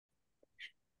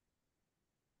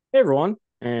Hey everyone,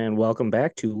 and welcome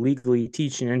back to Legally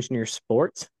Teaching Engineer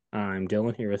Sports. I'm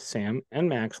Dylan here with Sam and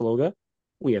Max Loga.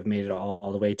 We have made it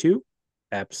all the way to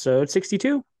episode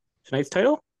 62. Tonight's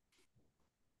title,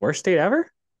 Worst State Ever?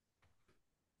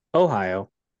 Ohio.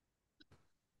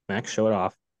 Max, show it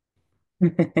off.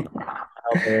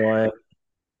 Oh boy,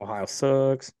 Ohio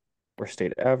sucks. Worst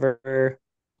state ever.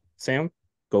 Sam,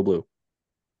 go blue.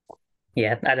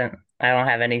 Yeah, I don't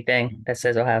have anything that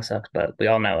says Ohio sucks, but we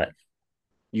all know it.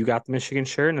 You got the Michigan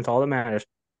shirt, and it's all that matters.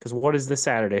 Because what is this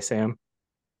Saturday, Sam?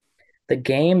 The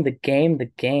game.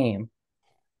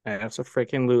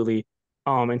 Absolutely.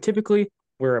 And typically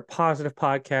we're a positive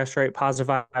podcast, right? Positive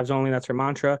vibes only. That's our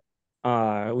mantra.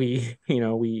 We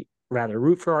rather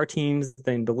root for our teams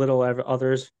than belittle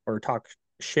others or talk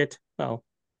shit. Well,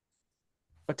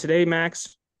 but today,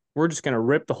 Max, we're just gonna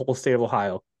rip the whole state of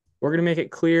Ohio. We're gonna make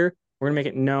it clear. We're gonna make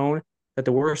it known that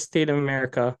the worst state of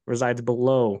America resides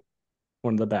below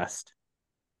one of the best.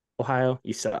 Ohio,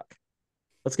 you suck.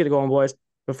 Let's get it going, boys.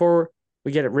 Before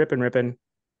we get it ripping,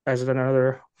 as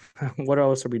another, what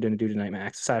else are we going to do tonight,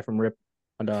 Max? Aside from rip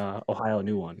on the Ohio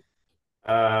new one.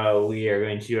 We are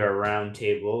going to do our round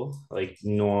table like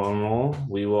normal.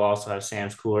 We will also have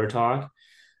Sam's Cooler Talk.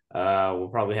 We'll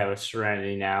probably have a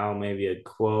Serenity now, maybe a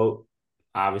quote.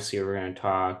 Obviously, we're going to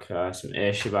talk some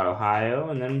ish about Ohio,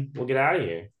 and then we'll get out of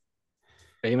here.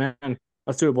 Amen.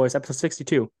 Let's do it, boys. Episode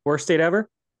 62. Worst state ever?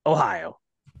 Ohio.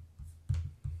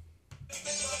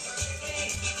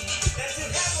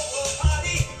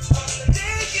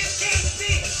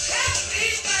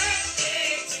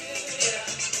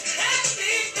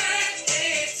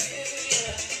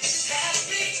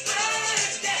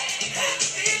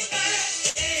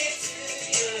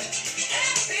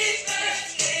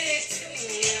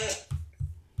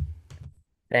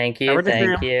 Thank you, Happy birthday,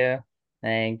 thank Sam. you,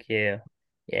 thank you.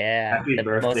 Yeah, Happy the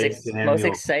most birthday, ex most Samuel.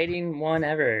 exciting one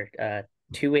ever.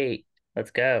 2-8.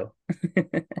 Let's go.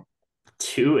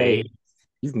 2-8. Hey,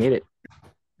 you've made it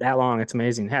that long. It's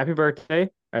amazing. Happy birthday.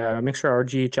 Make sure our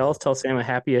GHLs tell Sam a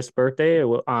happiest birthday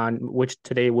on which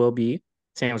today will be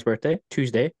Sam's birthday,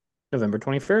 Tuesday, November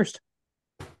 21st.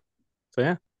 So,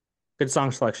 yeah, good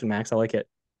song selection, Max. I like it.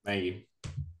 Thank you.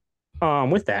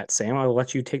 With that, Sam, I'll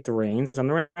let you take the reins on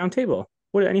the round table.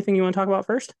 Anything you want to talk about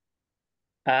first?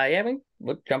 Yeah,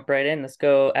 we'll jump right in. Let's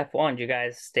go F1. Do you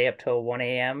guys stay up till 1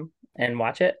 a.m. and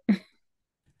watch it?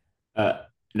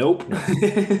 Nope.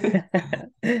 No.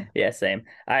 Yeah, same.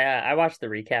 I watched the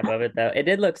recap of it though. It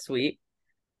did look sweet.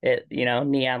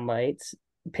 Neon lights,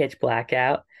 pitch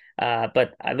blackout.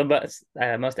 But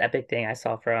the most epic thing I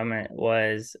saw from it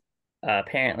was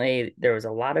apparently there was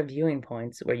a lot of viewing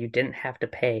points where you didn't have to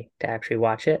pay to actually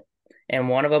watch it, and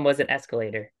one of them was an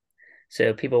escalator.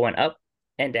 So people went up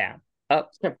Kept and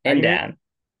writing it. down.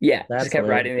 Yeah, just That's kept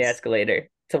riding the hilarious. escalator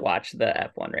to watch the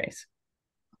F1 race.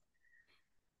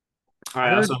 I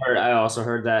heard, I also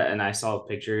heard that, and I saw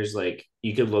pictures like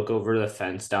you could look over the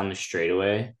fence down the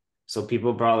straightaway. So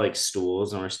people brought like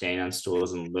stools and were standing on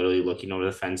stools and literally looking over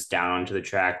the fence down onto the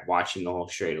track, watching the whole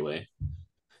straightaway.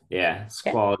 Yeah, it's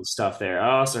Yeah, quality stuff there.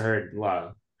 I also heard a lot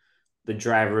of the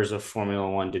drivers of Formula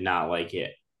One did not like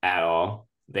it at all.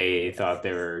 They thought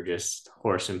they were just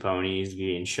horse and ponies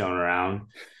being shown around,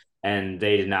 and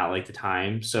they did not like the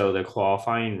time. So the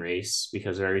qualifying race,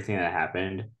 because of everything that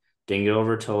happened, didn't get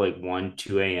over till like 1,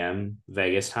 2 a.m.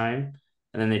 Vegas time.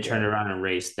 And then they yeah, turned around and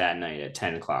raced that night at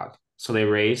 10 o'clock. So they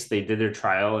did their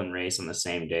trial and race on the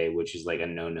same day, which is like a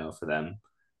no for them.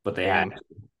 But they had, damn,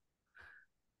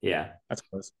 yeah. that's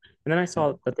close. And then I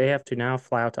saw that they have to now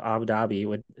fly out to Abu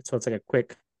Dhabi so it's like a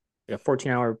quick, like a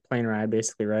 14-hour plane ride,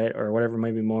 basically, right? Or whatever,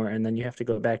 maybe more. And then you have to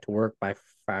go back to work by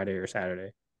Friday or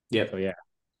Saturday. So, Yep. yeah.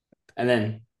 And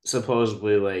then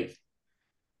supposedly like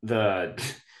the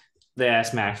they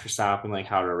asked Max Verstappen like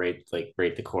how to rate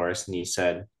the course, and he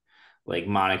said like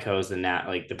Monaco's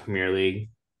the Premier League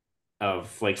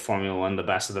of like Formula One, the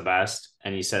best of the best,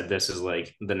 and he said this is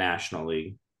like the National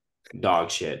League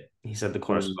dog shit. He said the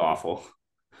course was Ooh. awful.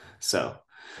 So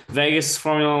Vegas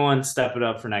Formula One, step it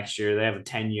up for next year. They have a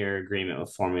 10-year agreement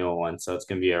with Formula One, so it's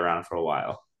gonna be around for a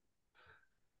while.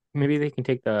 Maybe they can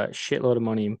take the shitload of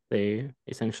money they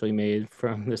essentially made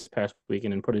from this past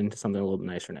weekend and put it into something a little bit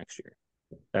nicer next year.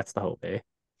 That's the hope, eh?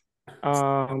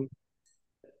 Um,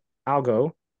 I'll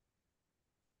go.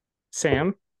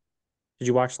 Sam, did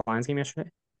you watch the Lions game yesterday?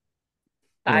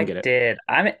 You don't I get it. did.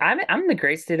 I'm in the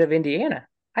great state of Indiana.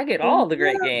 I get Oh all the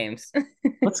great yeah, games.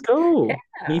 let's Yeah, go.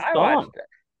 Any I watched. thought?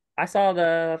 I saw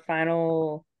the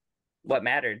final, what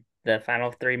mattered, the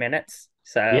final 3 minutes.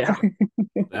 So Yeah,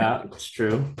 That's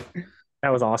true. that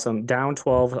was awesome. Down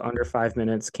 12 under 5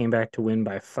 minutes, came back to win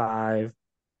by five.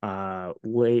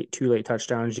 Two late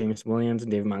touchdowns, James Williams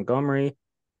and David Montgomery.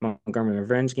 Montgomery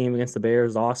revenge game against the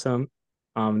Bears, awesome.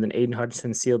 Then Aiden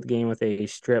Hutchinson sealed the game with a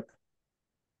strip,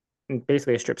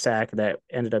 basically a strip sack that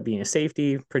ended up being a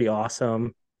safety. Pretty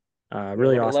awesome. I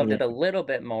Really would have awesome loved game, it a little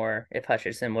bit more if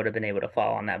Hutcherson would have been able to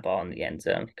fall on that ball in the end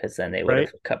zone, because then they would right?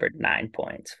 have covered 9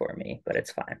 points for me, but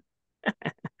it's fine.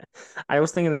 I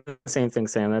was thinking the same thing,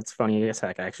 Sam. That's funny as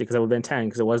heck, actually, because it would have been 10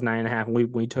 because it was 9.5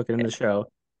 and we took it in the show.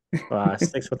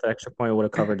 Six with the extra point would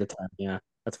have covered the 10. Yeah,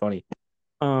 that's funny.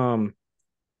 Um,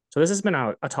 so this has been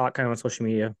a talk kind of on social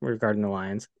media regarding the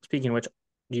Lions. Speaking of which,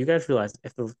 do you guys realize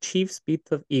if the Chiefs beat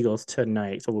the Eagles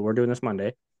tonight, so we're doing this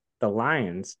Monday, the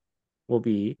Lions will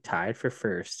be tied for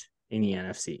first in the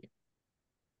NFC.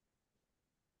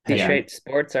 Yeah. T-shaped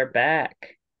sports are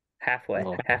back.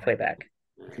 Well, Halfway back.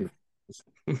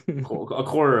 A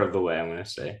quarter of the way, I'm gonna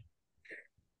say.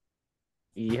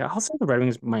 Yeah, I'll say the Red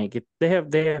Wings might get. They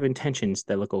have intentions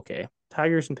that look okay.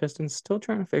 Tigers and Pistons still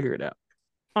trying to figure it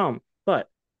out. But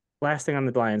last thing on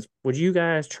the Lions, would you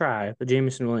guys try the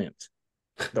Jameson Williams,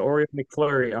 the Oreo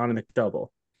McFlurry on a McDouble?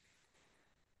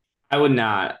 I would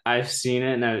not. I've seen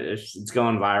it and it's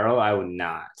going viral. I would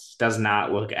not. Does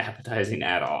not look appetizing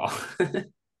at all.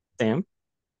 Sam?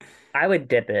 I would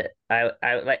dip it. I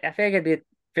feel like it'd be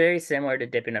very similar to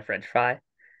dipping a French fry.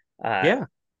 Uh, Yeah,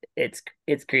 it's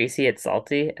greasy, it's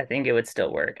salty. I think it would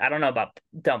still work. I don't know about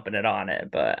dumping it on it,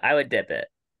 but I would dip it.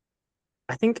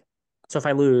 I think so. If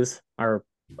I lose our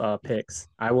picks,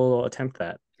 I will attempt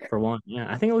that for one. Yeah,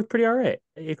 I think it looked pretty all right.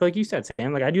 Like you said,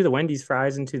 Sam. Like I do the Wendy's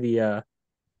fries into the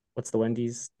what's the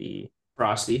Wendy's the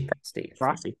Frosty. Steve.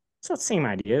 Frosty. So it's the same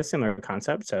idea, similar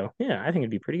concept. So yeah, I think it'd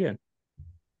be pretty good.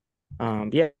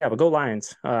 Yeah, but go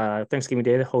Lions. Thanksgiving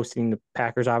Day, they're hosting the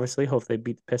Packers, obviously. Hope they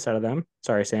beat the piss out of them.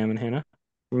 Sorry, Sam and Hannah.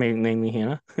 Mainly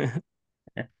Hannah.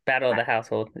 Yeah. Battle of the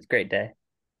household. It's a great day.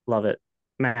 Love it.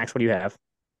 Max, what do you have?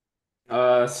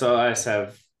 So I just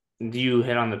have. Do you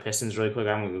hit on the Pistons really quick?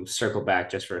 I'm gonna circle back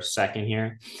just for a second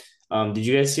here. Did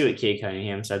you guys see what Kate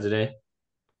Cunningham said today?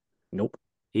 Nope.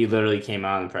 He literally came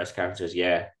out in the press conference and says,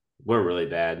 "Yeah, we're really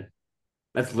bad."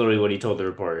 That's literally what he told the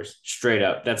reporters. Straight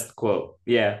up. That's the quote.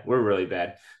 Yeah, we're really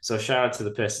bad. So shout out to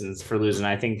the Pistons for losing.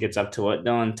 I think it's up to what,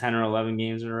 Dylan, 10 or 11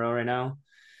 games in a row right now?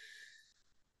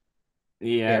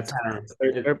 Yeah, Yeah, it's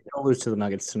 10 they'll lose to the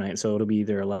Nuggets tonight, so it'll be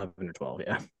either 11 or 12.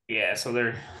 Yeah. yeah, so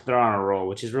they're on a roll,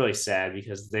 which is really sad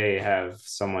because they have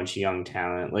so much young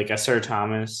talent. Like Sir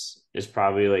Thomas is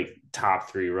probably like top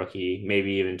three rookie,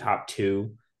 maybe even top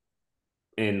two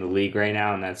in the league right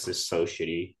now, and that's just so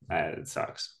shitty. It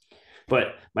sucks.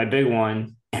 But my big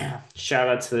one, shout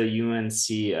out to the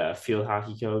UNC field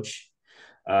hockey coach,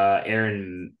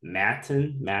 Erin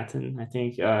Matten, I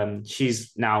think.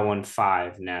 She's now won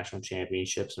 5 national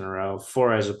championships in a row,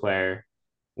 4 as a player,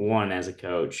 1 as a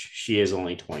coach. She is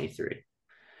only 23.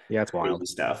 Yeah, it's wild.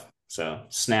 Crazy stuff. So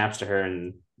snaps to her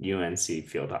in UNC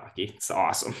field hockey. It's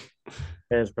awesome.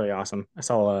 It is pretty awesome. I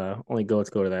saw only goats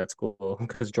go to that school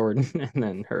because Jordan and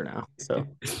then her now. So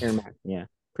Aaron Mack, yeah,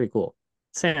 pretty cool.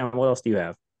 Sam, what else do you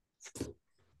have?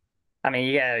 I mean,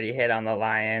 you already hit on the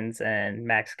Lions, and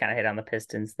Max kind of hit on the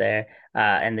Pistons there,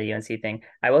 and the UNC thing.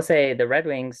 I will say the Red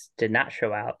Wings did not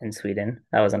show out in Sweden.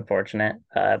 That was unfortunate,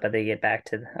 but they get back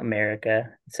to America,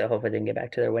 so hopefully they can get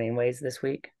back to their winning ways this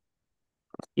week.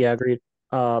 Yeah, agreed.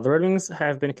 The Red Wings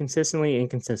have been consistently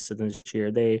inconsistent this year.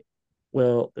 They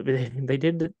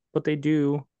did what they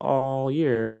do all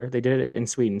year. They did it in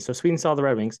Sweden. So Sweden saw the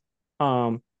Red Wings.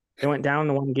 They went down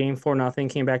to one game 4-0,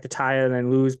 came back to tie it, and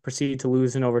then proceed to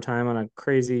lose in overtime on a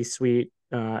crazy sweet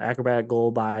acrobatic goal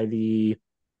by the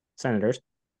Senators,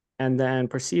 and then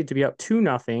proceed to be up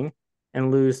 2-0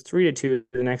 and lose 3-2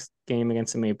 the next game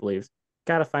against the Maple Leafs.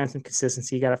 Got to find some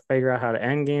consistency. Got to figure out how to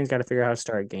end games. Got to figure out how to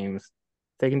start games.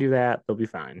 If they can do that, they'll be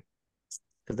fine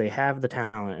because they have the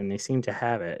talent and they seem to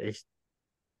have it. They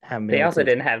haven't been They able also to.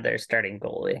 didn't have their starting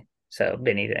goalie, so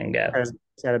Benny didn't go. He's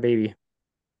got a baby.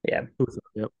 Yeah.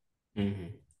 Yep. Mm-hmm.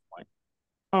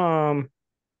 All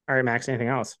right, Max. Anything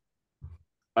else?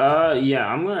 Yeah,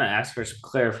 I'm gonna ask for some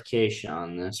clarification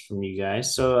on this from you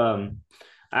guys. So,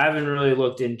 I haven't really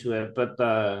looked into it, but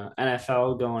the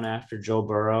NFL going after Joe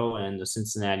Burrow and the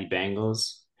Cincinnati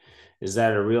Bengals, is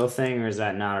that a real thing or is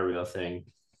that not a real thing?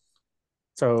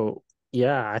 So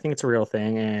yeah, I think it's a real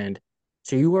thing, and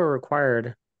so you are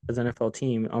required as an NFL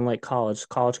team, unlike college.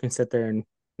 College can sit there and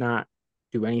not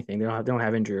do anything. They don't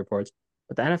have injury reports,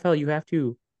 but the NFL you have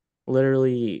to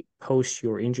literally post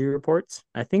your injury reports.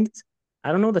 I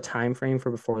don't know the time frame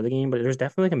for before the game, but there's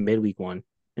definitely like a midweek one,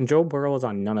 and Joe Burrow was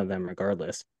on none of them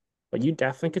regardless. But you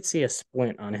definitely could see a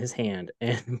splint on his hand,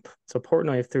 and so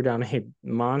Portnoy threw down a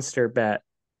monster bet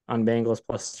on Bengals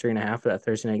plus 3.5 for that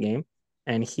Thursday night game,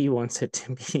 and he wants it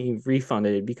to be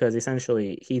refunded because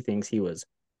essentially he thinks he was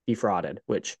defrauded,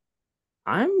 which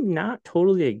I'm not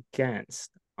totally against,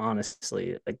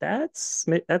 honestly. Like that's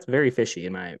very fishy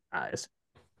in my eyes.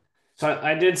 So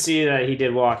I did see that he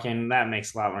did walk in. That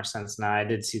makes a lot more sense now. I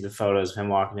did see the photos of him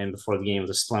walking in before the game with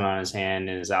a splint on his hand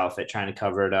and his outfit trying to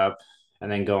cover it up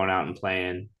and then going out and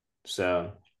playing.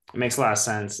 So it makes a lot of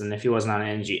sense. And if he wasn't on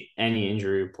any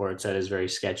injury reports, that is very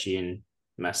sketchy and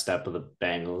messed up with the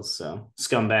Bengals. So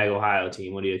scumbag Ohio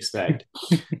team, what do you expect?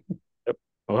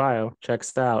 Ohio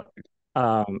checks out.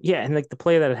 Yeah, and like the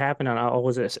play that had happened on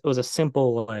was it was a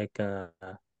simple like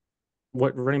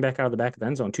what running back out of the back of the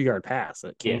end zone 2 yard pass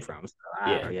that it came Yeah. from. So,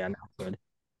 Yeah. yeah, not good.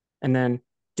 And then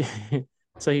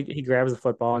so he grabs the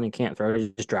football and he can't throw it. He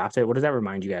just drops it. What does that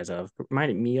remind you guys of? It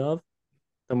reminded me of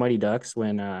the Mighty Ducks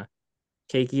when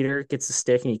Cake Eater gets the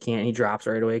stick and he drops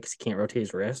right away because he can't rotate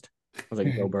his wrist. I was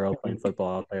like Joe Burrow playing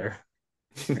football out there.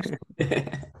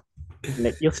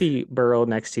 You'll see Burrow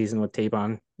next season with tape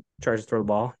on, tries to throw the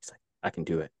ball. He's like, I can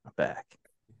do it. I'm back.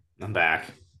 I'm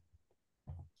back.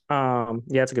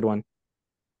 Yeah, it's a good one.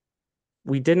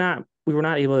 We were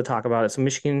not able to talk about it. So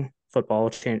Michigan football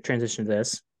transition to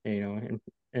this, and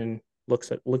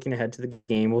looking ahead to the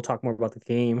game. We'll talk more about the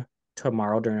game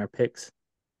tomorrow during our picks.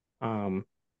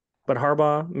 But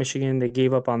Harbaugh, Michigan, they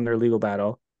gave up on their legal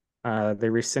battle. They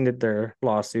rescinded their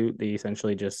lawsuit. They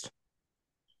essentially just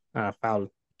filed.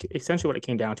 Essentially, what it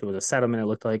came down to was a settlement. It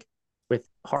looked like with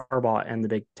Harbaugh and the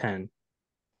Big Ten.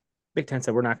 Big Ten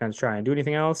said we're not going to try and do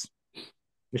anything else.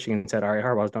 Michigan said, all right,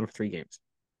 Harbaugh's done for 3 games.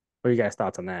 What are you guys'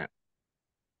 thoughts on that?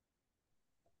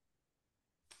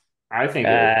 I think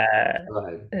it was. Uh, Go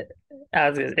ahead.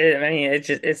 I mean,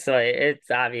 it's like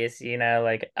it's obvious,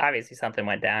 like obviously something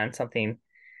went down, something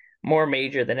more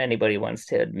major than anybody wants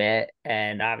to admit,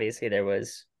 and obviously there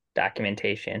was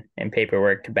documentation and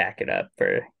paperwork to back it up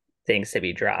for things to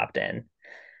be dropped, and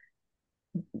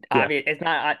Yeah, obvious it's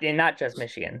not just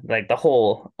Michigan, like the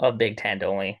whole of Big Ten to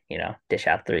only dish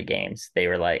out 3 games. They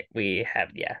were like, we have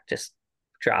just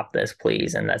drop this,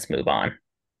 please, and let's move on.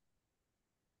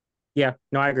 yeah,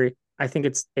 no, I agree. I think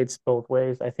it's both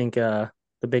ways. I think the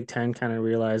Big Ten kind of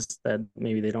realized that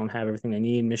maybe they don't have everything they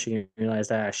need. Michigan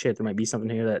realized shit, there might be something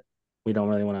here that we don't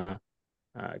really want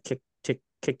to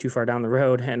kick too far down the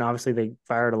road. And obviously, they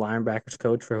fired a linebackers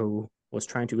coach for who was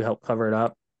trying to help cover it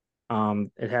up.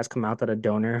 It has come out that a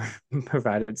donor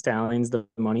provided Stallions the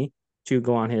money to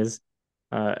go on his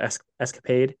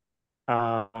escapade.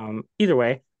 Either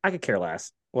way, I could care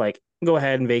less. Like, go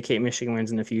ahead and vacate Michigan wins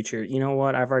in the future. You know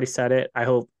what? I've already said it. I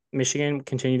hope Michigan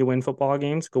continue to win football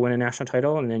games, go win a national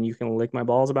title, and then you can lick my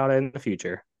balls about it in the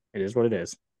future. It is what it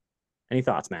is. Any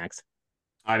thoughts, Max?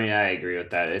 I mean, I agree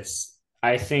with that.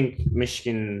 I think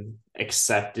Michigan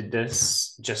accepted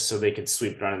this just so they could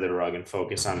sweep it under the rug and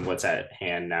focus on what's at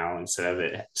hand now instead of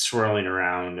it swirling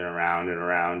around and around and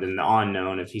around and the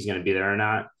unknown if he's going to be there or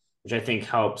not, which I think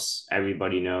helps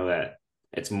everybody know that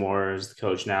it's Moore as the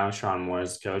coach now, Sean Moore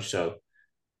as the coach. So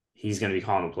he's going to be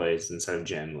calling the plays instead of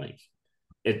Jim. Like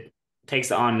it takes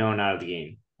the unknown out of the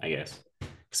game, I guess.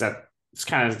 Because that it's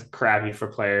kind of crappy for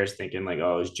players thinking like,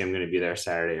 oh, is Jim going to be there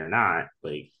Saturday or not?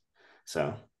 Like,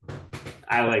 so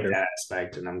I like Sure. that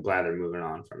aspect, and I'm glad they're moving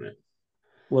on from it.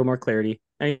 A little more clarity.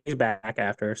 And he's back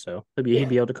after, so he'd Yeah.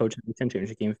 be able to coach the Big Ten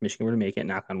championship game if Michigan were to make it.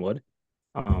 Knock on wood.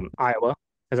 Iowa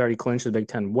has already clinched the Big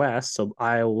Ten West, so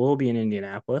Iowa will be in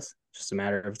Indianapolis. Just a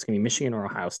matter of it's going to be Michigan or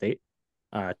Ohio State,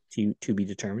 to be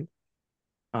determined.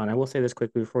 And I will say this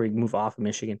quickly before we move off of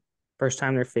Michigan. First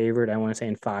time they're favored, I want to say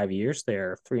in 5 years,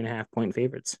 they're 3.5 point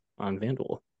favorites on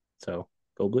FanDuel. So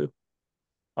go blue.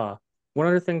 Uh, One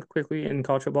other thing quickly in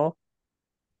college football.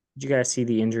 Did you guys see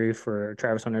the injury for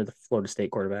Travis Hunter, the Florida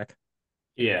State quarterback?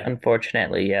 Yeah.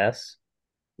 Unfortunately, yes.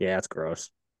 Yeah, it's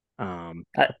gross. Um,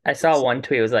 I saw one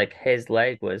tweet. It was like his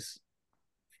leg was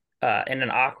in an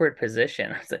awkward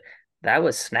position. I was like, that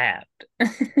was snapped.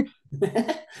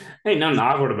 Ain't nothing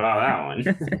awkward about that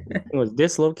one. it was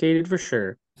dislocated for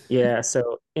sure. Yeah,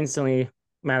 so instantly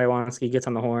Matt Iwanski gets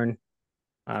on the horn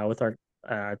with our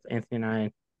Anthony and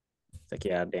I. It's like,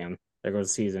 yeah, damn, there goes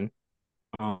the season.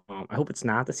 I hope it's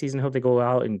not the season. I hope they go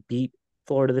out and beat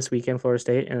Florida this weekend, Florida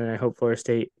State, and then I hope Florida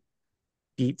State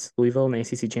beats Louisville in the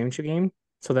ACC championship game.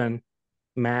 So then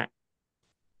Matt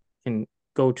can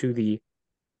go to the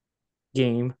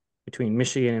game between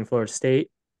Michigan and Florida State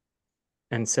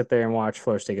and sit there and watch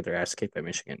Florida State get their ass kicked by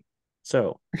Michigan.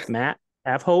 So Matt,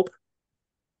 have hope.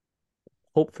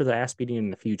 Hope for the ass beating in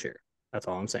the future. That's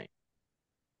all I'm saying.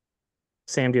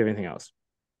 Sam, do you have anything else?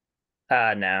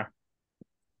 No.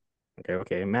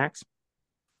 Okay. Max?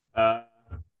 Uh,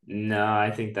 no,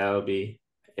 I think that'll be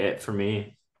it for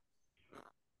me.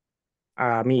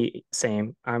 Me,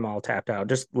 same. I'm all tapped out.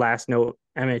 Just last note,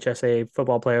 MHSA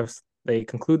football playoffs, they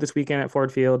conclude this weekend at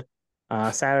Ford Field.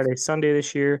 Saturday, Sunday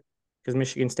this year, because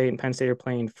Michigan State and Penn State are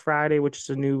playing Friday, which is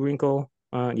a new wrinkle.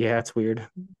 Yeah, it's weird.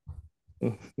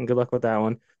 Good luck with that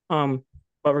one.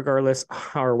 But regardless,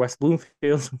 our West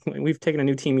Bloomfield, we've taken a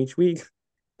new team each week.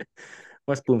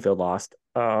 West Bloomfield lost.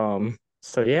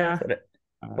 So yeah,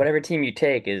 Whatever team you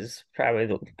take is probably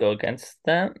go against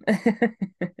them.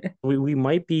 we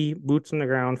might be boots on the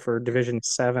ground for Division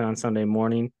 7 on Sunday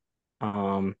morning.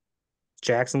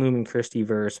 Jackson Lumen Christie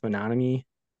versus Menominee.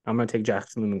 I'm gonna take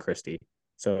Jackson Lumen Christie,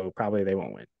 so probably they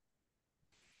won't win.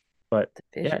 But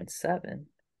Division 7.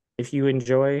 if you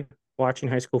enjoy watching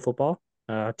high school football,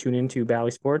 tune into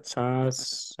Bally Sports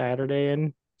Saturday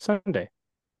and Sunday.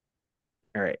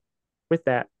 All right. With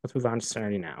that, let's move on to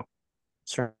Serenity Now.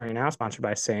 Serenity Now, sponsored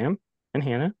by Sam and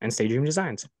Hannah and Stage Dream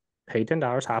Designs. Pay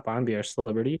 $10, hop on, be our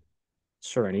celebrity.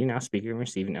 Serenity Now speaker and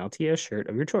receive an LTS shirt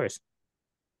of your choice.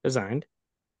 Designed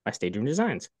by Stage Dream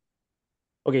Designs.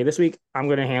 Okay, this week I'm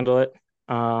going to handle it.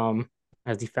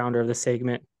 As the founder of the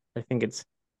segment, I think it's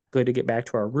good to get back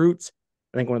to our roots.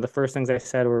 I think one of the first things I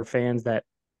said were fans that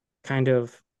kind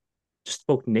of just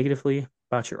spoke negatively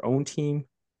about your own team.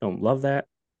 Don't love that.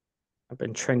 I've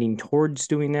been trending towards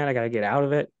doing that. I got to get out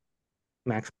of it.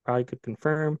 Max probably could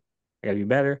confirm. I got to be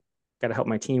better. Got to help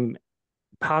my team be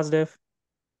positive.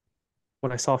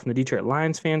 What I saw from the Detroit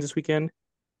Lions fans this weekend,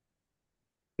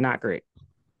 not great.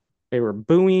 They were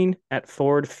booing at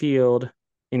Ford Field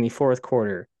in the fourth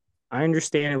quarter. I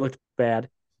understand it looked bad.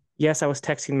 Yes, I was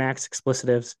texting Max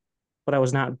explicitives, but I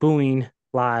was not booing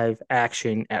live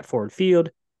action at Ford Field.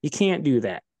 You can't do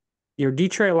that. Your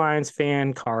Detroit Lions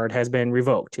fan card has been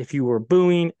revoked if you were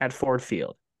booing at Ford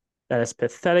Field. That is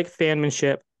pathetic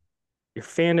fanmanship. Your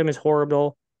fandom is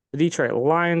horrible. The Detroit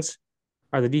Lions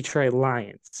are the Detroit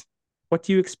Lions. What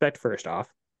do you expect, first off?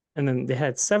 And then they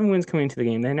had 7 wins coming into the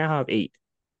game. They now have 8.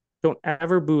 Don't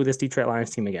ever boo this Detroit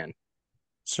Lions team again.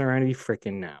 Serenity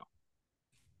freaking now.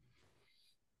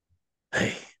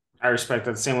 Hey. I respect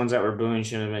that. The same ones that were booing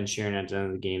shouldn't have been cheering at the end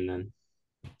of the game then.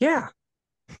 Yeah.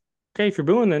 Okay, if you're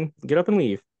booing, then get up and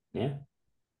leave. Yeah.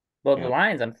 Well, the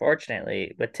Lions,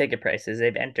 unfortunately, with ticket prices,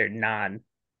 they've entered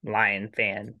non-Lion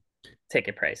fan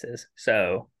ticket prices.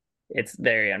 So it's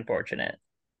very unfortunate.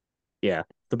 Yeah,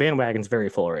 the bandwagon's very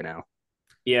full right now.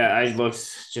 Yeah, I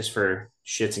looked just for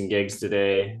shits and gigs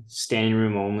today. Standing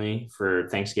room only for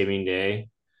Thanksgiving Day.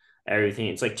 Everything,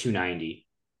 it's like $290.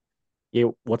 Yeah,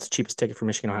 what's the cheapest ticket for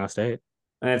Michigan Ohio State?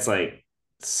 And it's like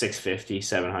 $650,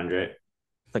 $700.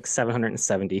 Like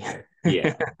 770.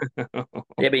 Yeah.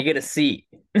 Yeah, but you get a seat.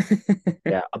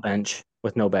 Yeah, a bench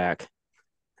with no back.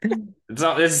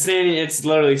 It's standing. It's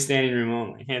literally standing room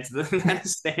only. It's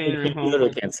standing room You only.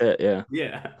 literally can't sit. Yeah.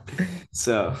 Yeah.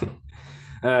 So,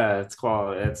 it's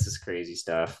quality. That's just crazy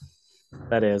stuff.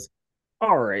 That is.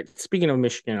 All right. Speaking of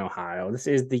Michigan, Ohio, this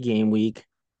is the game week.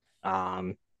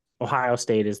 Ohio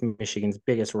State is Michigan's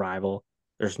biggest rival.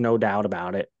 There's no doubt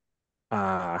about it.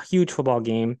 Huge football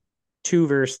game, 2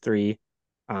 versus 3.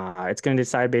 It's going to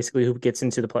decide basically who gets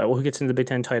into the who gets into the Big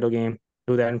Ten title game,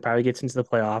 who then probably gets into the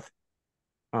playoff.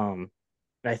 And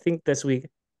I think this week,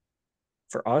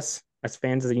 for us as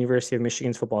fans of the University of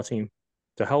Michigan's football team,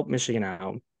 to help Michigan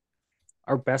out,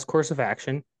 our best course of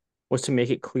action was to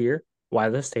make it clear why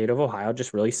the state of Ohio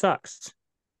just really sucks.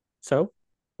 So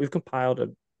we've compiled a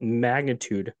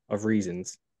magnitude of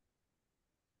reasons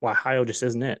why Ohio just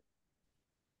isn't it.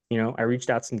 I reached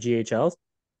out to some GHLs.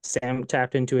 Sam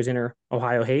tapped into his inner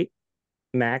Ohio hate.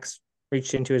 Max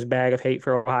reached into his bag of hate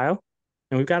for Ohio.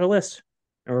 And we've got a list,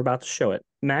 and we're about to show it.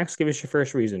 Max, give us your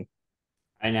first reason.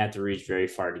 I didn't have to reach very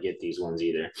far to get these ones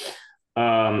either.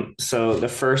 So the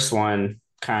first one,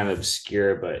 kind of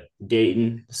obscure, but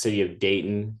Dayton, the city of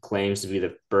Dayton, claims to be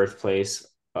the birthplace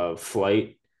of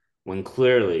flight, when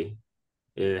clearly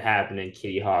it happened in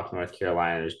Kitty Hawk, North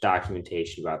Carolina. There's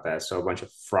documentation about that. So a bunch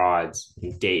of frauds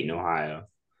in Dayton, Ohio.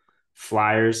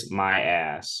 Flyers, my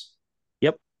ass.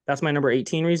 Yep, that's my number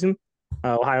 18 reason.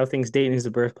 Ohio thinks Dayton is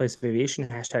the birthplace of aviation.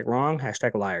 # wrong.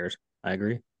 # liars. I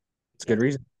agree. It's a good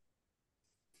reason.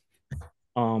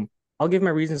 I'll give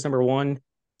my reasons number 1,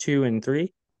 2, and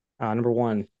 3. Number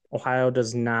 1, Ohio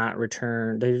does not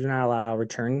return. They do not allow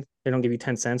return. They don't give you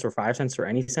 10 cents or 5 cents or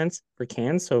any cents for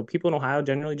cans. So people in Ohio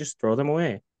generally just throw them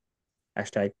away.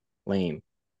 # lame.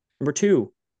 Number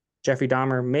 2, Jeffrey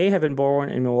Dahmer may have been born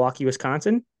in Milwaukee,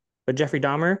 Wisconsin, but Jeffrey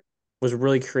Dahmer was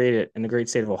really created in the great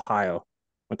state of Ohio.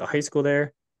 Went to high school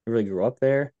there. He really grew up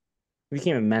there. He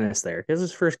became a menace there.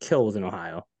 His first kill was in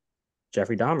Ohio.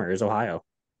 Jeffrey Dahmer is Ohio.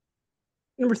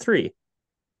 Number 3,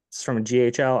 It's from a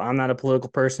GHL. I'm not a political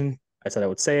person. I said I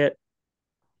would say it.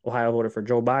 Ohio voted for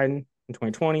Joe Biden in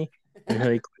 2020 and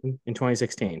Hillary Clinton in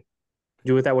 2016.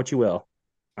 Do with that what you will.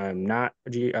 I'm not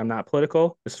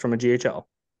political. This is from a GHL.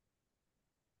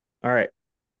 All right,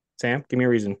 Sam, give me a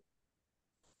reason.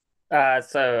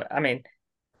 So I mean,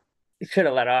 you should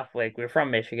have let off like we're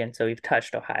from Michigan, so we've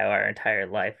touched Ohio our entire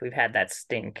life. We've had that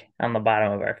stink on the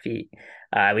bottom of our feet.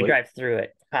 We Wait, drive through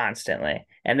it constantly,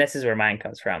 and this is where mine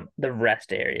comes from. The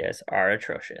rest areas are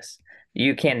atrocious.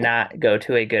 You cannot go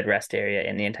to a good rest area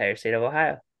in the entire state of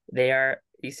Ohio. They are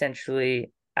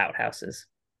essentially outhouses.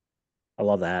 I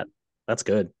love that. That's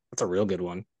good. That's a real good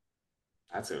one.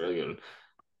 That's a really good one.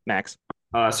 Max.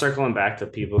 Circling back to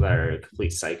people that are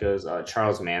complete psychos,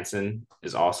 Charles Manson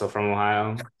is also from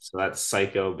Ohio. So that's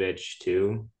Psycho Bitch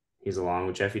too. He's along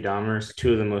with Jeffrey Dahmer,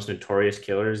 two of the most notorious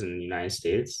killers in the United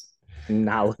States.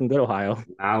 Not looking good, Ohio.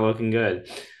 Not looking good.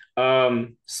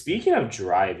 Speaking of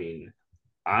driving,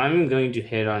 I'm going to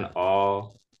hit on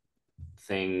all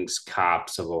things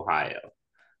cops of Ohio.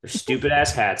 Their stupid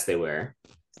ass hats they wear,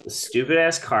 the stupid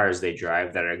ass cars they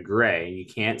drive that are gray and you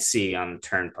can't see on the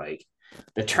turnpike.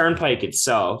 The turnpike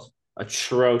itself,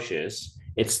 atrocious.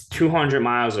 It's 200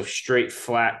 miles of straight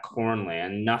flat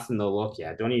cornland, nothing to look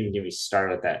at. Don't even get me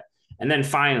started with that. And then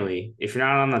finally, if you're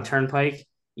not on the turnpike,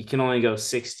 you can only go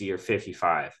 60 or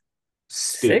 55.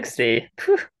 Stupid. 60.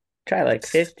 Phew. Try like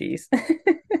 50s.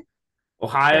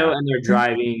 Ohio Yeah. and their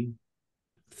driving,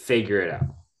 figure it out.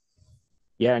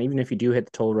 Yeah, and even if you do hit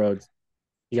the toll roads,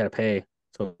 you got to pay.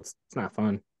 So it's not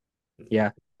fun.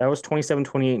 Yeah, that was 27,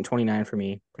 28, and 29 for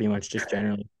me, pretty much just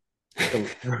generally.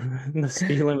 The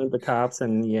speed limit, the cops,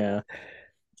 and yeah,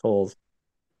 tolls.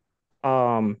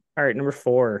 All right, number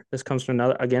 4. This comes from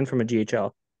again from a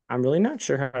GHL. I'm really not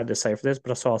sure how to decipher this,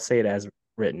 but so I'll say it as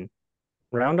written.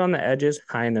 Round on the edges,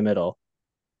 high in the middle.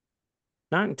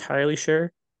 Not entirely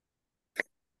sure.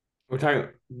 We're talking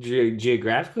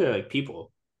geographically, or like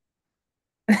people.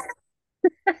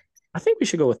 I think we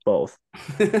should go with both.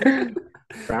 That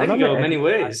Round can on the go many edges,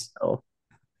 ways. middle.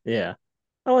 Yeah,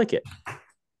 I like it.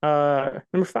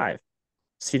 Number 5.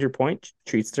 Cedar Point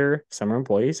treats their summer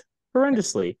employees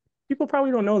horrendously. People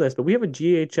probably don't know this, but we have a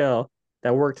GHL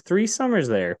that worked 3 summers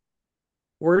there.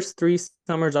 Worst 3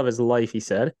 summers of his life, he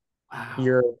said. Wow.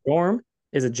 Your dorm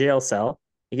is a jail cell.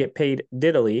 You get paid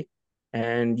diddly,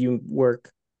 and you work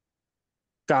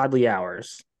godly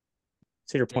hours.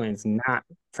 Cedar Point is not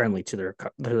friendly to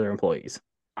their employees.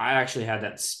 I actually had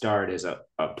that start as a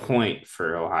point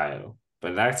for Ohio,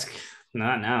 but that's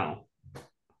not now.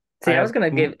 See, I I was have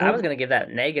gonna give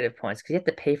that negative points because you have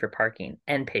to pay for parking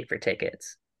and pay for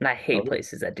tickets. And I hate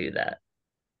places that do that.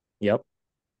 Yep.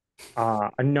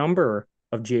 A number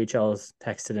of GHLs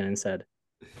texted in and said,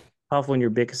 "Tough when your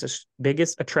biggest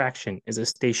attraction is a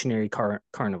stationary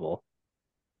carnival."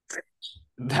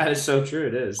 That is so true.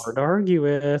 It is. Hard to argue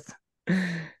with.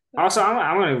 Also,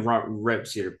 I'm going to rip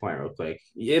Cedar Point real quick.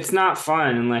 It's not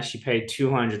fun unless you pay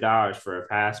 $200 for a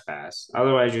pass.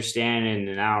 Otherwise, you're standing in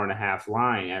an hour and a half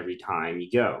line every time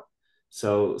you go.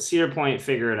 So Cedar Point,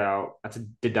 figure it out. That's a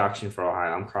deduction for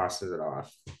Ohio. I'm crossing it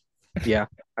off. Yeah,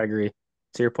 I agree.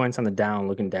 Cedar Point's on the down,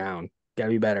 looking down.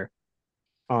 Gotta be better.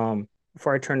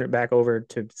 Before I turn it back over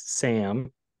to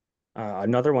Sam,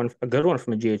 another one, a good one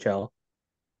from a GHL.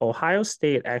 Ohio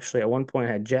State actually at one point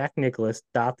had Jack Nicklaus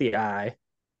dot the I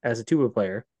as a tuba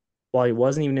player while he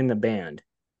wasn't even in the band.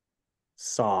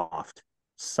 Soft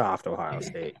Ohio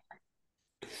State.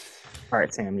 All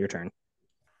right, Sam, your turn.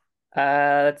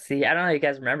 Let's see. I don't know if you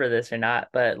guys remember this or not,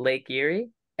 but Lake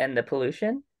Erie and the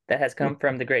pollution that has come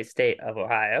from the great state of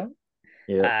Ohio.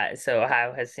 Yeah, So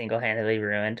Ohio has single-handedly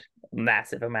ruined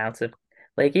massive amounts of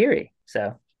Lake Erie.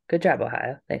 So good job,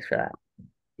 Ohio. Thanks for that.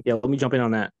 yeah. Let me jump in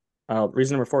on that.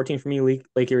 Reason number 14 for me: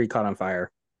 Lake Erie caught on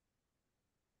fire,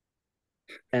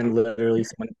 and literally,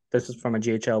 this is from a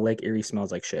GHL. Lake Erie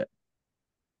smells like shit.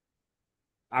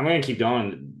 I'm going to keep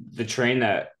going. The train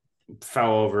that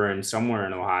fell over in somewhere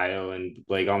in Ohio and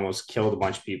like almost killed a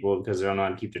bunch of people because they don't know how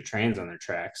to keep their trains on their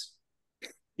tracks.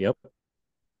 Yep,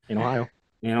 in Ohio.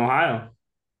 In Ohio.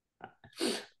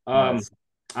 Uh,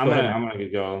 I'm gonna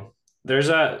go. There's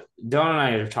a Dylan and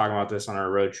I are talking about this on our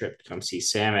road trip to come see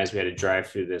Sam as we had to drive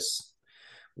through this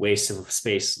waste of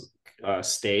space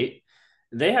state.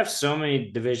 They have so many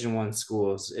Division I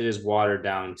schools. It is watered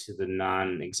down to the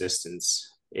non-existence.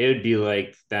 It would be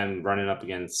like them running up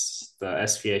against the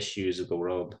SPSUs of the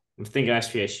world. I'm thinking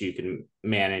SPSU can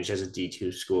manage as a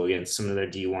D2 school against some of their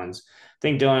D1s. I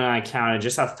think Dylan and I counted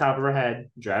just off the top of our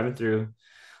head, driving through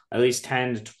at least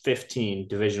 10 to 15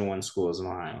 Division I schools in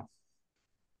Ohio.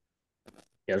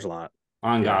 Yeah, there's a lot.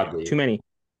 Ungodly. Too many.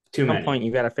 Too some many. point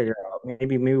you got to figure out.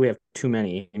 Maybe we have too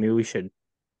many. Maybe we should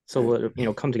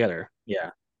come together.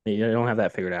 Yeah, you don't have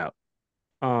that figured out.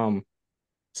 Um,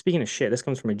 Speaking of shit, this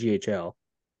comes from a GHL.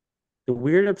 The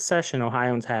weird obsession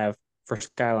Ohioans have for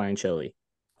Skyline chili,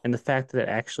 and the fact that it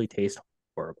actually tastes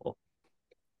horrible.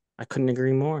 I couldn't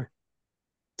agree more.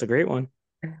 It's a great one.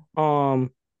 Number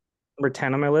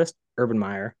 10 on my list, Urban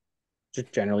Meyer.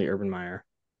 Just generally Urban Meyer.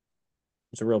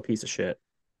 It's a real piece of shit.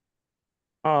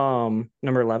 Number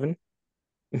 11,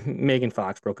 Megan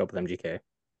Fox broke up with MGK.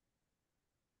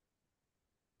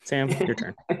 Sam, your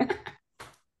turn.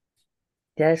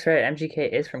 Yeah, that's right.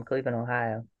 MGK is from Cleveland,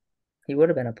 Ohio. He would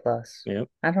have been a plus. Yep.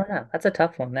 I don't know. That's a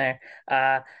tough one there.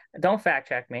 Don't fact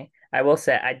check me. I will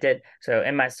say I did. So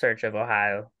in my search of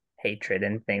Ohio hatred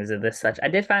and things of this such, I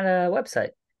did find a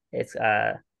website. It's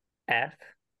F,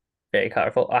 very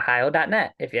colorful,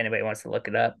 ohio.net, if anybody wants to look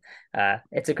it up.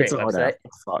 It's a It's great a hard website.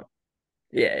 F. Fuck.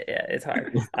 Yeah, it's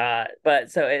hard. But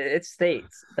so it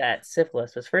states that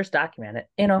syphilis was first documented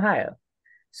in Ohio.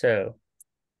 So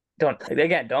don't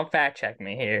fact check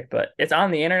me here, but it's on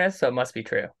the internet, so it must be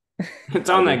true. It's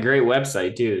on that great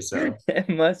website too. So It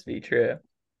must be true.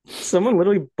 Someone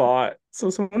literally bought,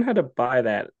 so someone had to buy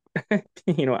that, Yes.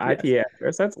 IP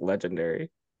address. That's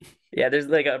legendary. Yeah, there's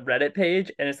like a Reddit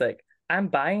page, and it's like, I'm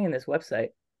buying this website.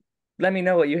 Let me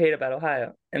know what you hate about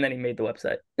Ohio. And then he made the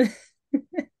website.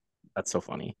 That's so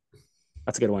funny.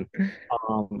 That's a good one.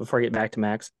 Before I get back to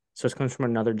Max, so this comes from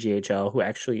another GHL who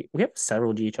actually, we have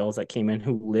several GHLs that came in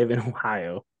who live in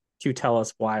Ohio to tell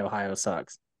us why Ohio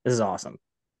sucks. This is awesome.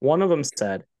 One of them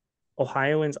said,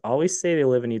 Ohioans always say they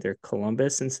live in either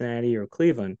Columbus, Cincinnati, or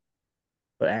Cleveland,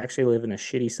 but actually live in a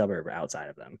shitty suburb outside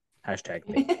of them. Hashtag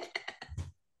me.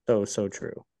 So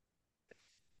true.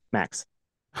 Max.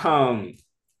 um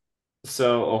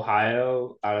so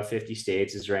Ohio out of 50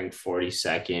 states is ranked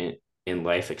 42nd in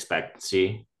life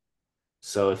expectancy.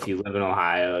 So if you live in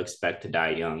Ohio, expect to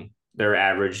die young. Their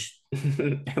average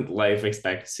life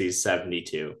expectancy is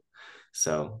 72.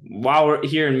 So while we're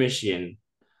here in Michigan,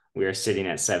 we are sitting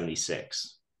at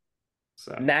 76.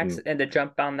 So Max, and to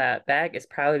jump on that bag is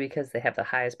probably because they have the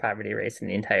highest poverty rates in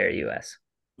the entire US.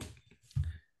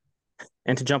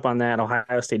 And to jump on that,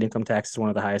 Ohio state income tax is one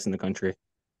of the highest in the country.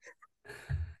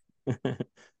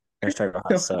 Hashtag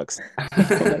Ohio sucks.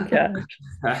 Oh my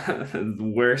gosh.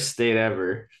 Worst state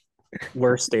ever.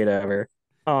 Worst state ever.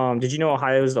 Did you know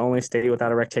Ohio is the only state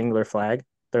without a rectangular flag?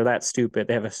 They're that stupid.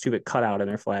 They have a stupid cutout in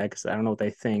their flag. So I don't know what they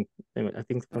think. I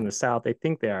think from the South, they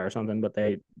think they are or something, but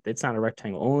it's not a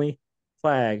rectangle. Only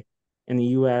flag in the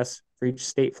US for each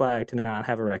state flag to not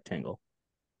have a rectangle.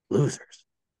 Losers.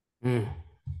 Mm.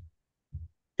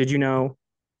 Did you know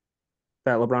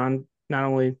that LeBron not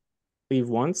only leave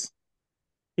once,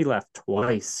 he left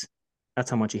twice. That's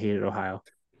how much he hated Ohio.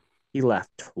 He left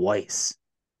twice.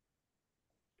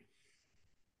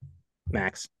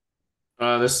 Max.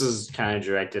 This is kind of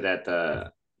directed at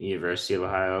the University of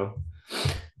Ohio.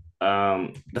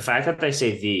 The fact that they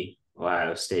say the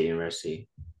Ohio State University,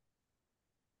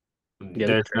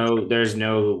 Yeah, there's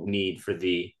no need for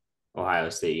the Ohio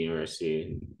State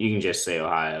University. You can just say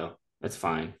Ohio. That's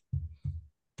fine.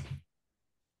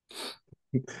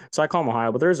 So I call them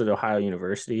Ohio, but there's an Ohio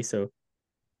University. So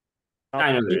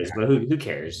I know there is, but who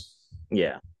cares?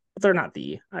 yeah, but they're not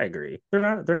the. I agree. They're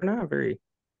not very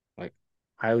like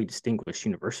highly distinguished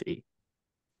university.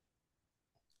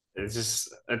 It's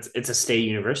a state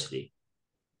university.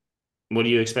 What do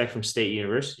you expect from state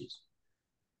universities?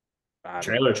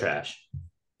 Trailer trash,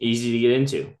 easy to get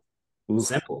into, Oof,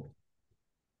 simple.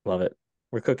 love it.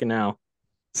 We're cooking now.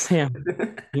 Sam,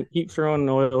 keep throwing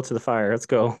oil to the fire. Let's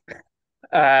go.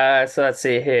 So let's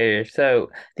see here.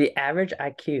 So the average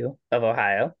IQ of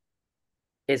Ohio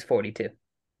is 42.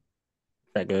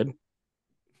 That good?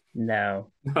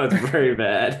 No. No, it's very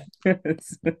bad.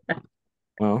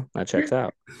 Well, that checks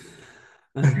out.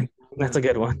 That's a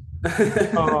good one.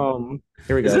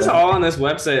 Here we go. Is this all on this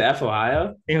website, F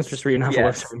Ohio? Sam's just reading off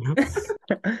Yes. the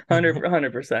website.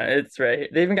 100%. It's right.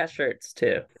 They even got shirts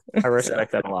too. I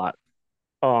respect that a lot.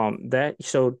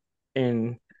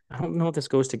 In I don't know if this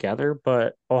goes together,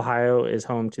 but Ohio is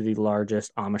home to the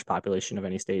largest Amish population of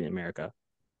any state in America.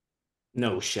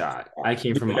 No shot. I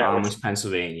came from Amish,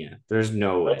 Pennsylvania. There's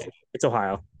no way. It's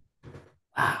Ohio.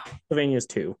 Wow. Pennsylvania is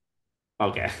 2.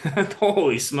 Okay.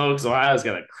 Holy smokes, Ohio's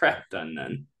got a crap done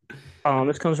then.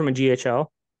 This comes from a GHL.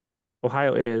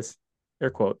 Ohio is,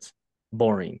 air quotes,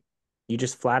 boring. You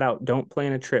just flat out don't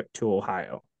plan a trip to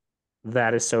Ohio.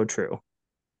 That is so true.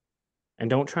 And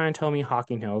don't try and tell me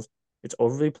Hocking Hills. It's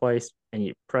overly priced and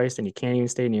you can't even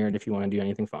stay near it if you want to do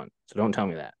anything fun. So don't tell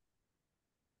me that.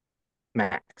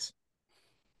 Max.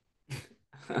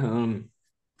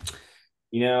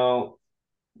 You know,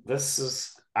 this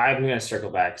is I'm gonna circle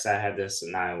back because I had this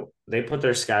and I they put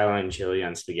their skyline chili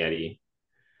on spaghetti.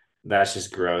 That's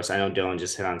just gross. I know Dylan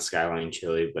just hit on skyline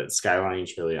chili, but skyline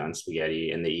chili on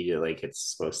spaghetti and they eat it like it's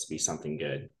supposed to be something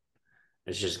good.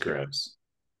 It's just gross.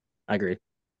 I agree.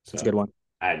 That's a So good one.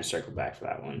 I had to circle back for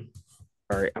that one.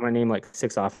 All right, I'm gonna name like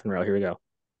six off in a row. Here we go.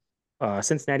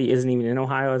 Cincinnati isn't even in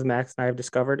Ohio, as Max and I have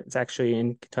discovered. It's actually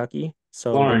in Kentucky.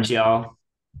 So they, Florence, y'all.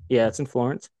 yeah, it's in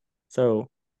Florence. So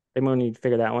they might need to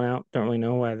figure that one out. Don't really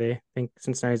know why they think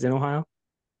Cincinnati's in Ohio.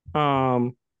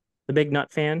 Um, the big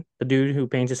nut fan, the dude who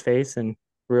paints his face and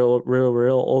real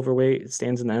overweight,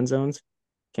 stands in the end zones.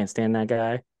 Can't stand that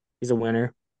guy. He's a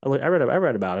winner. I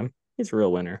read about him. He's a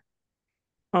real winner.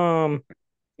 Um,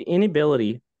 the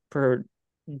inability for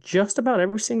just about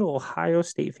every single Ohio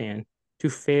State fan to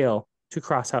fail to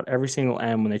cross out every single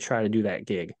M when they try to do that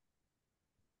gig.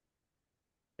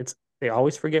 It's they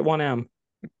always forget one M.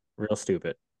 Real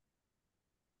stupid.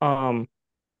 Um,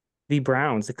 the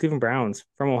Cleveland Browns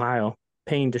from Ohio,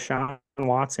 paying Deshaun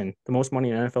Watson the most money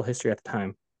in NFL history at the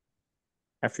time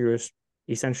after he was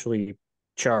essentially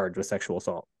charged with sexual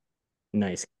assault.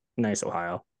 Nice, nice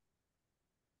Ohio.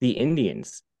 The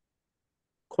Indians,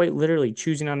 quite literally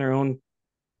choosing on their own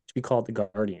to be called the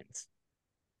Guardians.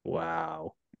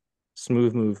 Wow.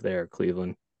 Smooth move there,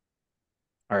 Cleveland.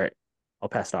 All right. I'll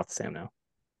pass it off to Sam now.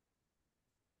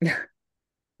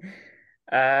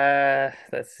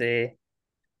 Let's see.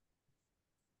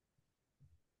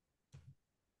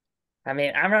 I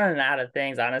mean, I'm running out of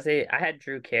things, honestly. I had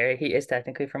Drew Carey. He is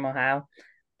technically from Ohio,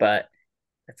 but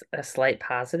it's a slight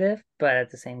positive, but at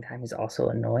the same time, he's also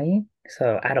annoying.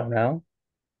 So I don't know.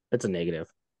 It's a negative.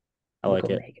 I We'll like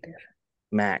go it. negative.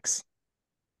 Max.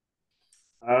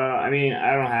 I mean,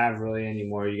 I don't have really any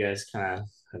more. You guys kind of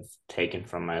have taken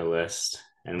from my list,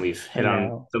 and we've I hit on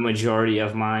know. the majority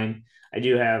of mine. I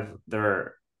do have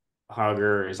their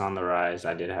Hugger is on the rise.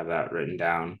 I did have that written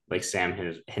down. Like Sam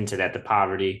hinted at the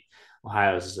poverty.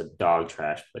 Ohio's is a dog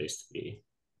trash place to be.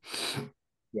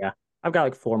 Yeah. I've got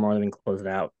like four more. Let me close it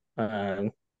out.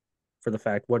 For the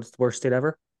fact, what's the worst state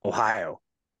ever? Ohio.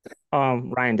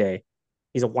 Ryan Day.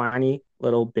 He's a whiny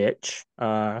little bitch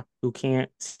who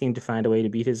can't seem to find a way to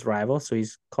beat his rival. So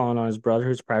he's calling on his brother,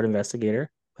 who's a private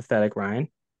investigator. Pathetic Ryan.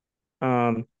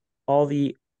 Um, all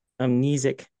the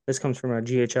amnesic, this comes from our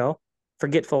GHL,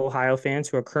 forgetful Ohio fans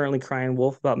who are currently crying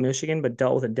wolf about Michigan, but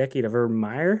dealt with a decade of Urban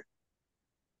Meyer.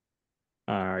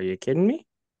 Are you kidding me?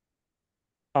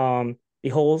 The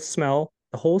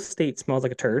whole state smells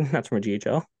like a turd. That's from a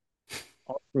GHL.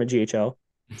 All from a GHL.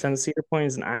 Since Cedar Point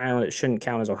is an island, it shouldn't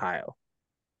count as Ohio.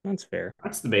 That's fair.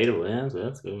 That's debatable. Yeah,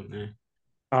 that's good.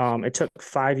 Yeah. It took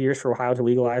 5 years for Ohio to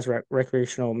legalize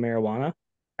recreational marijuana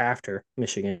after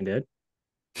Michigan did.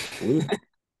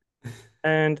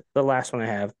 And the last one I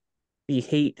have, the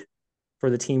hate for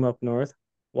the team up north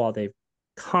while they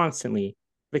constantly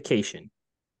vacation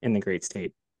in the great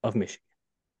state of Michigan.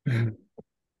 Come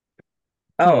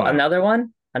Oh, on. another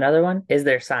one. Another one is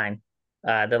their sign.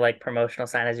 The like promotional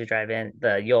sign as you drive in.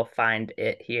 The you'll find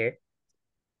it here.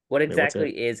 What Wait, what's it?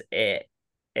 exactly is it?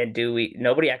 And do we?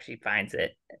 Nobody actually finds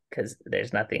it because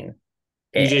there's nothing.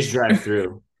 You It. just drive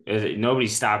through. Nobody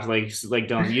stops. Like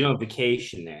don't you don't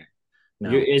vacation there. No,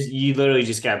 You literally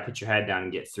just gotta put your head down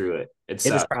and get through it. It it is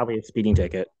sucks. probably a speeding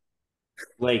ticket.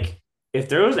 Like if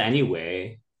there was any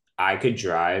way I could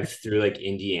drive through like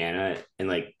Indiana and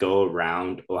like go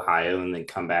around Ohio and then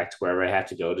come back to wherever I have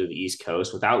to go to the East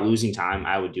Coast without losing time,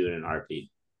 I would do it in an RP.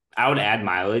 I would add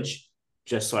mileage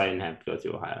just so I didn't have to go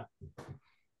through Ohio.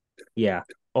 Yeah,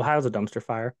 Ohio's a dumpster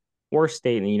fire. Worst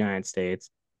state in the United States.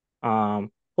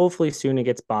 Hopefully soon it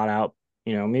gets bought out.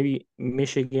 Maybe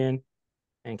Michigan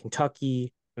and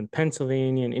Kentucky and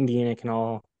Pennsylvania and Indiana can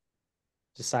all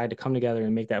decide to come together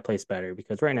and make that place better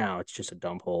because right now it's just a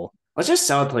dump hole. Let's just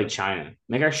sell it to like China.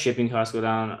 Make our shipping costs go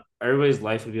down. Everybody's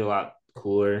life would be a lot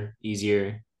cooler,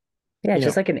 easier. Yeah, You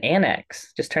just know, like an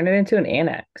annex. Just turn it into an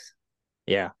annex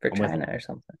yeah, for I'm with China it. or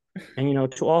something.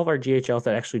 And to all of our GHLs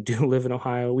that actually do live in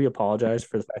Ohio, we apologize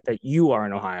for the fact that you are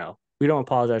in Ohio. We don't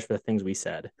apologize for the things we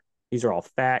said. These are all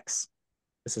facts.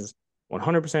 This is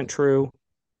 100% true.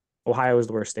 Ohio is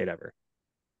the worst state ever.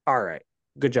 All right.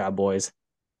 Good job, boys.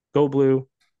 Go blue.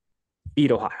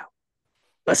 Beat Ohio.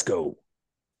 Let's go.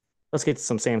 Let's get to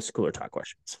some Sam's Cooler Talk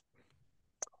questions.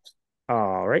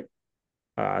 All right.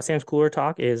 Sam's Cooler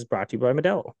Talk is brought to you by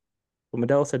Modelo. Well,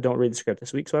 Modelo said don't read the script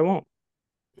this week, so I won't.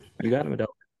 You got it, Modelo.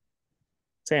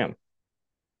 Sam,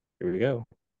 here we go.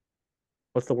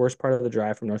 What's the worst part of the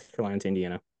drive from North Carolina to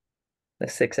Indiana? The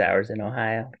 6 hours in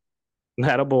Ohio.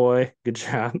 That a boy. Good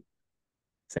job.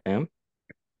 Sam,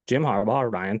 Jim Harbaugh or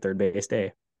Ryan third base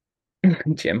day?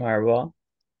 Jim Harbaugh.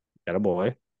 Got a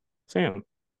boy. Sam.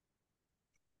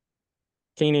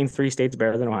 Can you name 3 states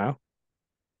better than Ohio?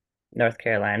 North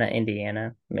Carolina,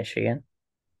 Indiana, Michigan.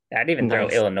 I'd even throw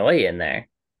Nice. Illinois in there.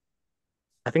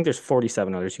 I think there's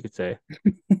 47 others you could say.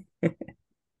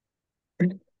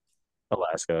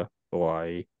 Alaska,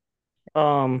 Hawaii.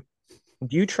 Um,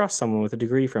 do you trust someone with a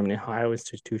degree from an Ohio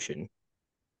institution?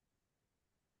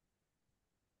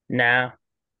 No,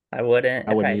 I wouldn't.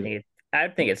 I wouldn't either.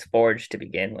 I'd think it's forged to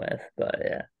begin with, but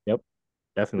yeah. Yep,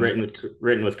 definitely.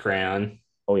 Written with crayon.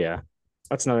 Oh yeah.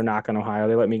 That's another knock on Ohio.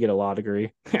 They let me get a law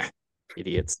degree.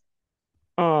 Idiots.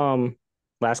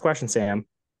 Last question, Sam.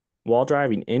 While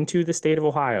driving into the state of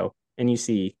Ohio and you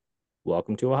see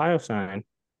 "Welcome to Ohio" sign,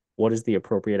 what is the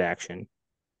appropriate action?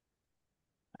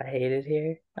 I hate it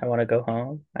here. I want to go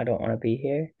home. I don't want to be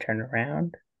here. Turn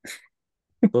around.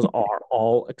 Those are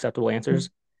all acceptable answers.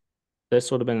 This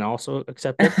would have been also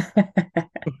accepted.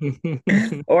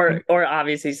 Or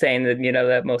obviously saying that,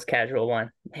 that most casual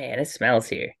one. Man, it smells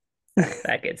here.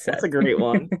 That gets said. That's a great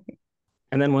one.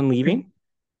 And then when leaving,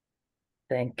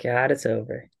 Thank God it's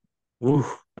over. woo,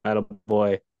 atta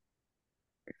boy.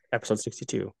 Episode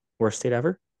 62. Worst state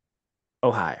ever?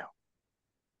 Ohio.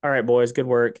 All right, boys, good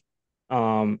work. It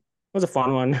was a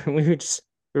fun one.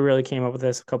 We really came up with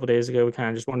this a couple days ago. We kind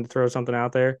of just wanted to throw something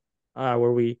out there,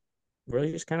 where we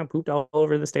really just kind of pooped all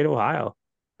over the state of Ohio.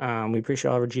 We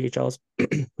appreciate all of our GHLs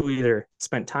who either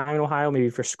spent time in Ohio, maybe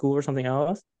for school or something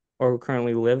else, or who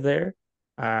currently live there.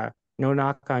 No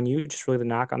knock on you, just really the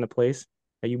knock on the place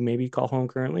that you maybe call home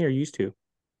currently or used to.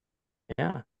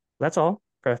 Yeah, that's all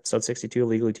for episode 62 of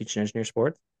Legally Teaching Engineer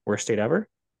Sports. Worst state ever.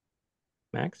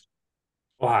 Max?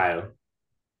 Ohio.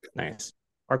 Nice.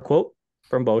 Our quote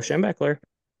from Bo Schembechler: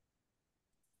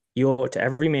 "You owe it to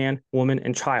every man, woman,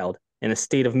 and child in the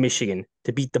state of Michigan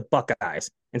to beat the Buckeyes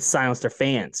and silence their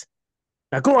fans.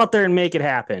 Now go out there and make it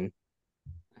happen."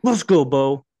 Let's go,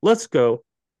 Bo. Let's go.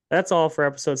 That's all for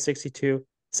episode 62.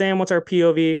 Sam, what's our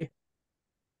POV?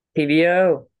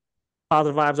 PBO.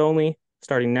 Positive vibes only.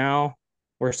 Starting now.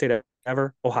 Worst state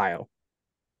ever, Ohio.